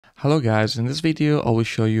Hello guys, in this video I will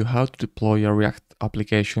show you how to deploy a React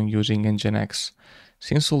application using Nginx.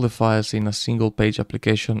 Since all the files in a single page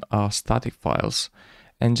application are static files,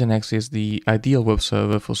 Nginx is the ideal web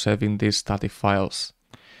server for saving these static files.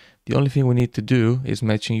 The only thing we need to do is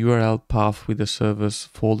matching URL path with the server's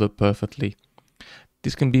folder perfectly.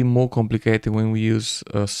 This can be more complicated when we use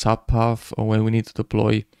a subpath or when we need to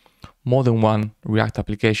deploy more than one React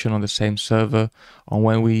application on the same server, or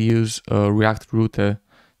when we use a React router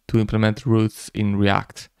to implement routes in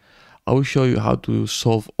React. I will show you how to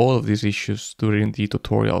solve all of these issues during the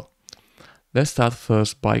tutorial. Let's start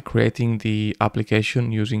first by creating the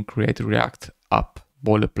application using Create React App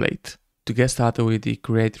boilerplate. To get started with the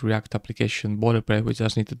Create React application boilerplate, we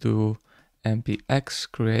just need to do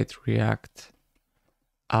npx create react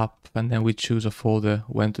app, and then we choose a folder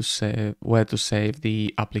where to save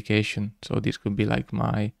the application. So this could be like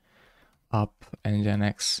my app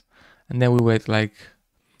Nginx, and then we wait like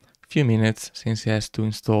few minutes since it has to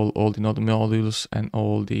install all the Node modules and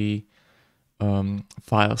all the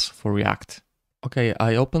files for React. Okay,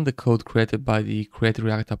 I opened the code created by the Create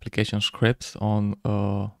React application script on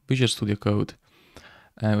Visual Studio Code.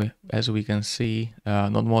 And as we can see,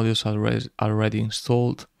 Node modules are already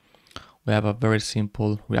installed. We have a very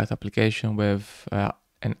simple React application with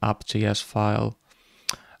an app.js file.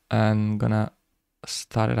 I'm gonna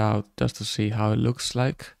start it out just to see how it looks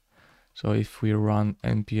like. So if we run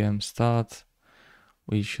npm start,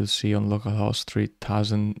 we should see on localhost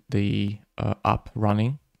 3000 the app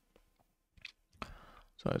running.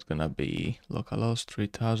 So it's gonna be localhost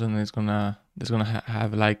 3000, and it's gonna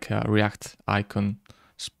have like a React icon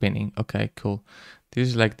spinning. Okay, cool. This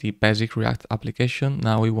is like the basic React application.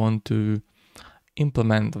 Now we want to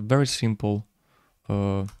implement very simple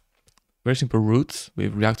routes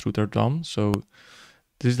with React Router DOM. So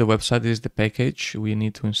this is the website, this is the package we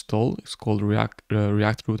need to install. It's called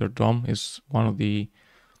React Router DOM. It's one of the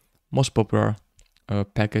most popular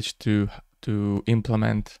package to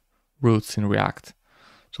implement routes in React.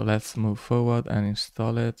 So let's move forward and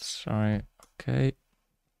install it. Sorry, okay.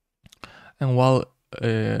 And while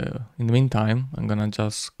in the meantime, I'm gonna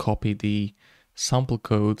just copy the sample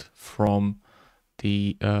code from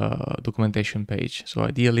the documentation page. So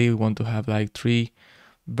ideally we want to have like 3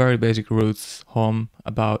 very basic routes: home,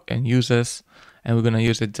 about, and users, and we're gonna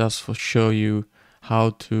use it just for show you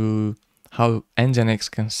how Nginx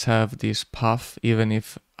can serve this path even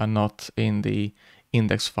if are not in the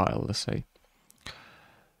index file, let's say.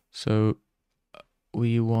 So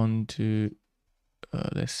we want to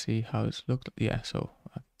let's see how it's looked. Yeah, so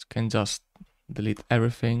I can just delete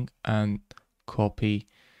everything and copy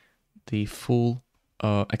the full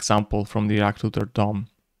example from the React Router DOM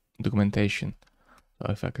documentation.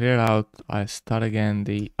 So if I clear out, I start again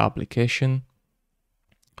the application,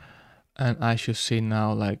 and I should see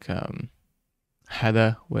now like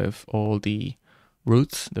header with all the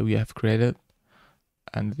routes that we have created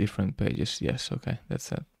and the different pages. Yes, okay,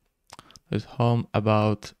 that's it. There's home,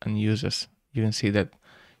 about, and users. You can see that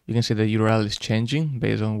the URL is changing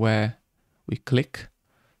based on where we click.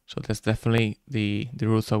 So that's definitely the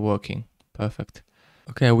routes are working. Perfect.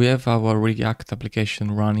 Okay, we have our React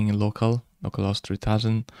application running in localhost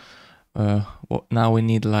 3000. Now we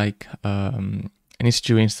need like an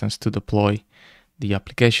EC2 instance to deploy the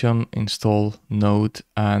application, install Node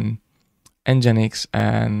and Nginx,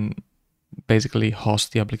 and basically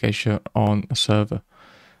host the application on a server.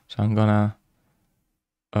 So I'm gonna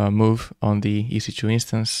move on the EC2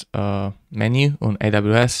 instance menu on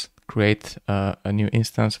AWS, create a new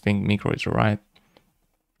instance. I think micro is right.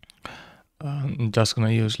 I'm just gonna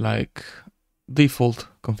use like default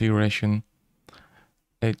configuration,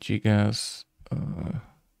 8 gigas.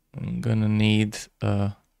 I'm gonna need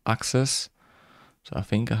access. So I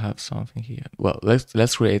think I have something here. Well,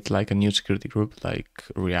 let's create like a new security group, like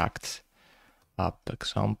React app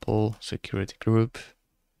example security group,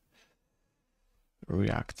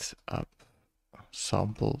 React app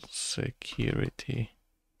sample security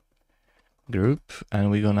group, and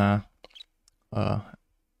we're gonna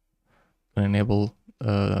enable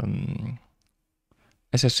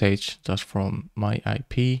SSH just from my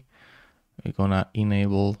IP. We're gonna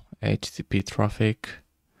enable HTTP traffic.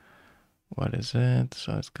 What is it?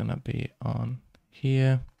 So it's gonna be on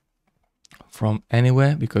here from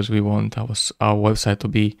anywhere, because we want our website to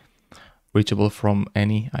be reachable from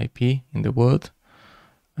any IP in the world.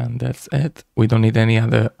 And that's it. We don't need any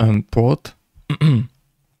other port.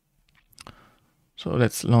 So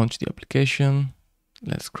let's launch the application.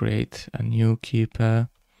 Let's create a new key pair,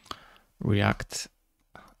 React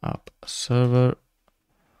App Server,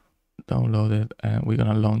 download it, and we're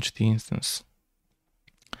gonna launch the instance.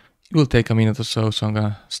 It will take a minute or so, so I'm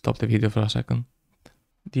gonna stop the video for a second.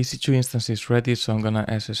 The EC2 instance is ready, so I'm gonna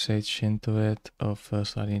SSH into it.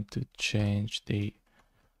 First I need to change the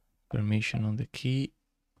permission on the key.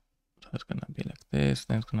 So it's gonna be like this,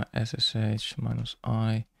 then it's gonna SSH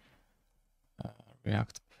 -I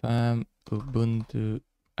React fam Ubuntu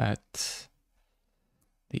at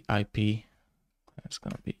the IP. It's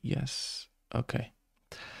gonna be yes. Okay.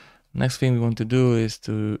 Next thing we want to do is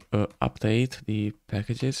to update the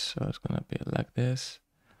packages. So it's gonna be like this.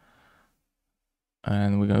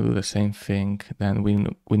 And we're gonna do the same thing. Then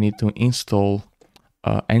we need to install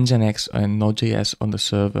Nginx and NodeJS on the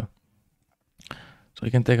server. So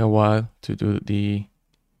it can take a while to do the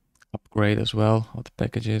upgrade as well of the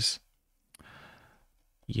packages.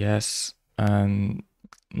 Yes, and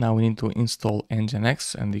now we need to install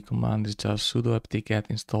Nginx, and the command is just sudo apt-get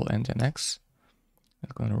install Nginx.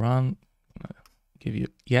 It's gonna run, give you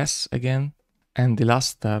yes again. And the last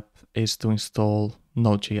step is to install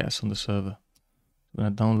Node.js on the server. We're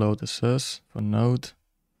gonna download the source for Node,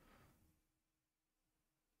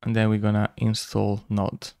 and then we're gonna install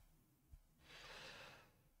Node.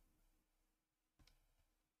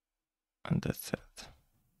 And that's it.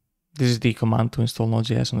 This is the command to install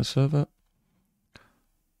Node.js on the server.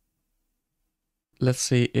 Let's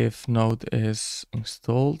see if Node is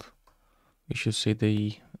installed. We should see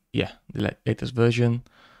the latest version.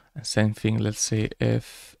 And same thing, let's see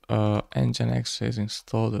if Nginx is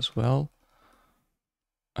installed as well.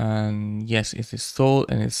 And yes, it's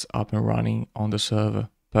installed and it's up and running on the server.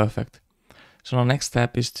 Perfect. So our next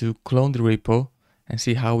step is to clone the repo and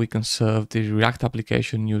see how we can serve the React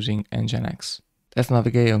application using Nginx. Let's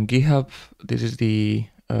navigate on GitHub. This is the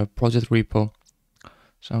project repo.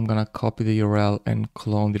 So I'm gonna copy the URL and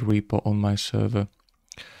clone the repo on my server.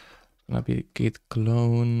 It's gonna be git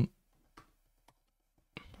clone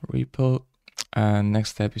repo. And next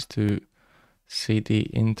step is to cd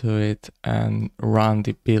into it and run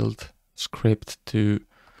the build script to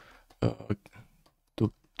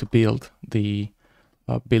build the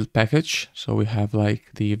build package. So we have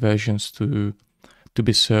like the versions to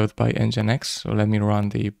be served by Nginx. So let me run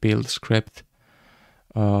the build script.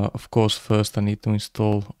 Of course, first I need to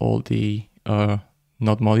install all the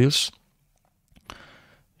Node modules.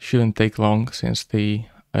 Shouldn't take long since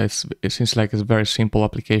it seems like it's a very simple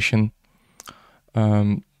application.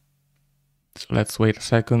 So let's wait a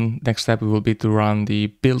second. Next step will be to run the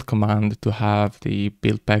build command to have the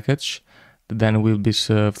build package that then will be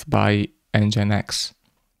served by Nginx.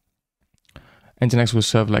 Nginx will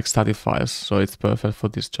serve like static files, so it's perfect for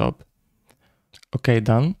this job. Okay,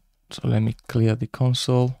 done. So let me clear the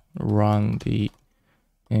console, run the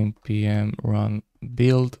npm run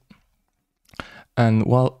build. And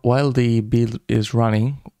while the build is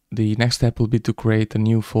running, the next step will be to create a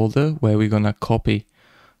new folder where we're gonna copy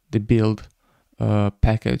the build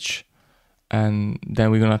package, and then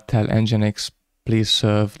we're gonna tell Nginx, please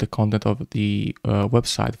serve the content of the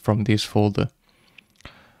website from this folder.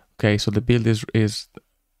 Okay, so the build is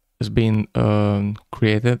being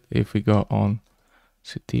created. If we go on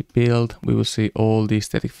cd build, we will see all the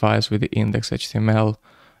static files with the index.html,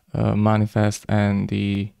 manifest, and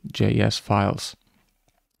the JS files,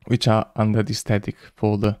 which are under the static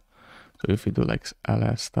folder. So if we do like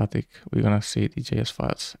ls static, we're gonna see the JS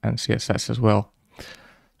files and CSS as well.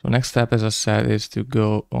 So next step, as I said, is to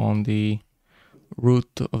go on the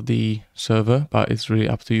root of the server, but it's really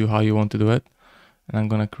up to you how you want to do it. And I'm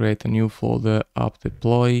gonna create a new folder, app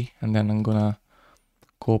deploy, and then I'm gonna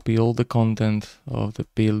copy all the content of the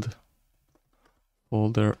build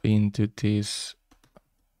folder into this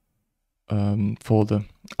folder,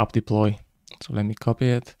 app deploy. So let me copy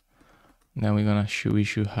it. And then we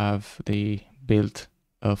should have the build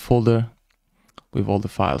folder with all the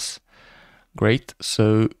files. Great.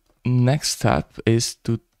 So next step is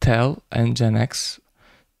to tell Nginx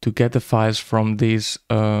to get the files from this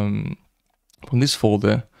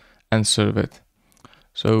folder and serve it.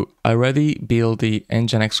 So I already built the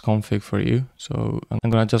Nginx config for you. So I'm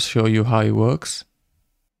gonna just show you how it works.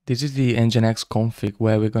 This is the Nginx config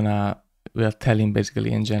where we are telling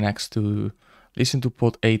basically Nginx to listen to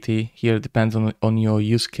port 80. Here it depends on your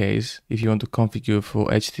use case. If you want to configure for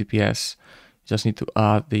HTTPS, you just need to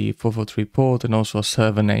add the 443 port and also a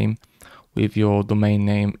server name with your domain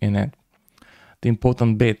name in it. The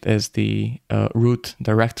important bit is the root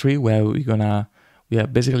directory where we are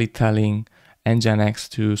basically telling Nginx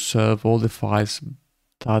to serve all the files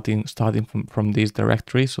starting from this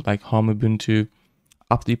directory. So like home, Ubuntu,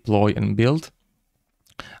 app deploy, and build.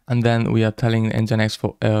 And then we are telling Nginx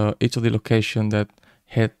for each of the location that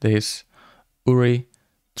hit this URI,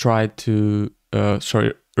 try to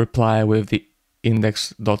reply with the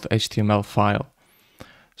index.html file.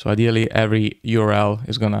 So ideally, every URL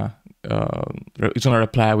is gonna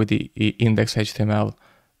reply with the index.html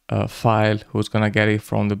file, who's gonna get it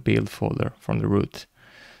from the build folder, from the root.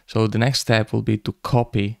 So the next step will be to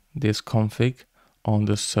copy this config on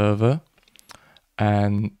the server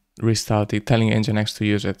and restart it, telling Nginx to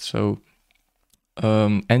use it. So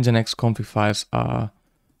Nginx config files are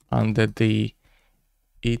under the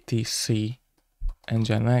etc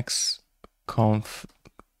Nginx conf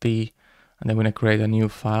d, and then we're gonna create a new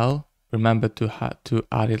file. Remember to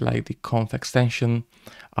add it like the conf extension,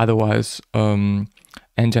 otherwise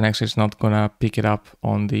Nginx is not gonna pick it up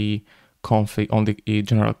on the config, on the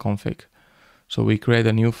general config. So we create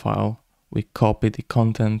a new file, we copy the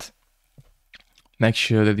content, make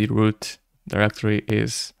sure that the root directory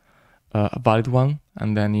is a valid one,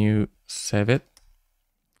 and then you save it.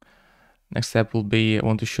 Next step will be, I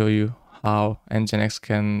want to show you how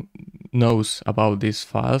Nginx knows about these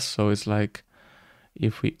files. So it's like,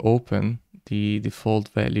 if we open the default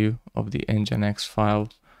value of the Nginx file,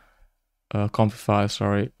 config file,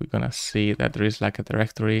 sorry, we're gonna see that there is like a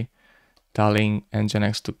directory telling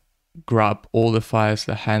Nginx to grab all the files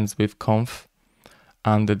that ends with conf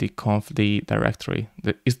under the confd directory.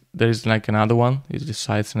 There is like another one, is the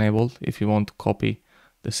sites enabled, if you want to copy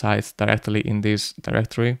the sites directly in this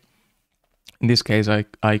directory. In this case,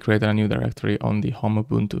 I created a new directory on the home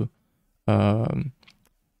Ubuntu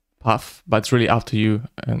path, but it's really up to you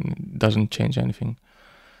and it doesn't change anything.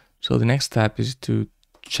 So the next step is to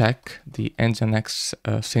check the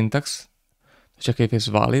Nginx syntax, check if it's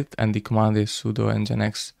valid, and the command is sudo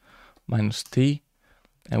nginx -t,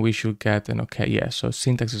 and we should get an okay. Yeah, so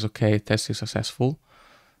syntax is okay, test is successful.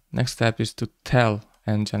 Next step is to tell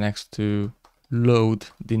Nginx to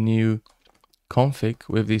load the new config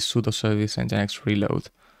with the sudo service nginx reload.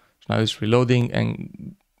 So now it's reloading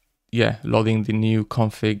and loading the new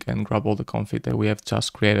config and grab all the config that we have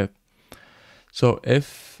just created. So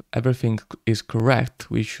if everything is correct,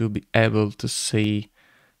 we should be able to see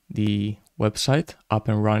the website up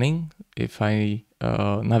and running. If I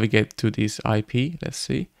navigate to this IP, let's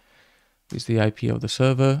see, this is the IP of the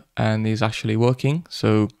server and it's actually working.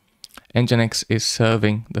 So Nginx is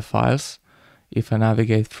serving the files. If I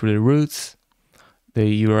navigate through the routes,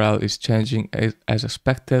 the URL is changing as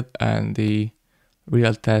expected, and the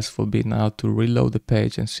real test will be now to reload the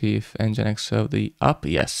page and see if Nginx served the app.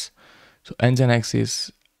 Yes. So Nginx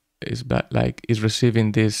is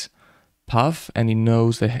receiving this path, and he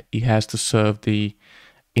knows that he has to serve the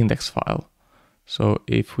index file. So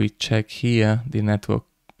if we check here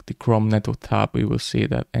the Chrome network tab, we will see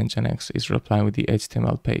that Nginx is replying with the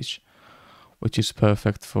HTML page, which is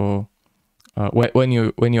perfect for when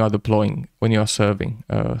you are deploying, when you are serving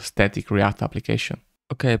a static React application.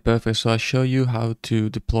 Okay, perfect. So I'll show you how to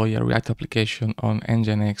deploy a React application on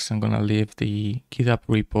Nginx. I'm gonna leave the GitHub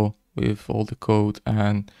repo with all the code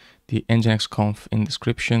and the Nginx conf in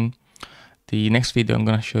description. The next video, I'm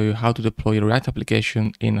gonna show you how to deploy a React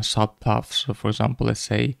application in a subpath. So for example, let's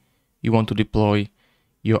say you want to deploy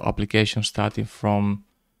your application starting from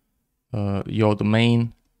your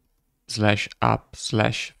domain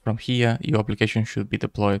 /app/ from here, your application should be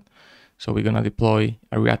deployed. So we're gonna deploy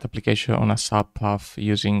a React application on a subpath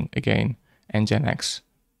using, again, Nginx.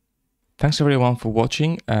 Thanks everyone for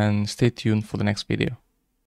watching, and stay tuned for the next video.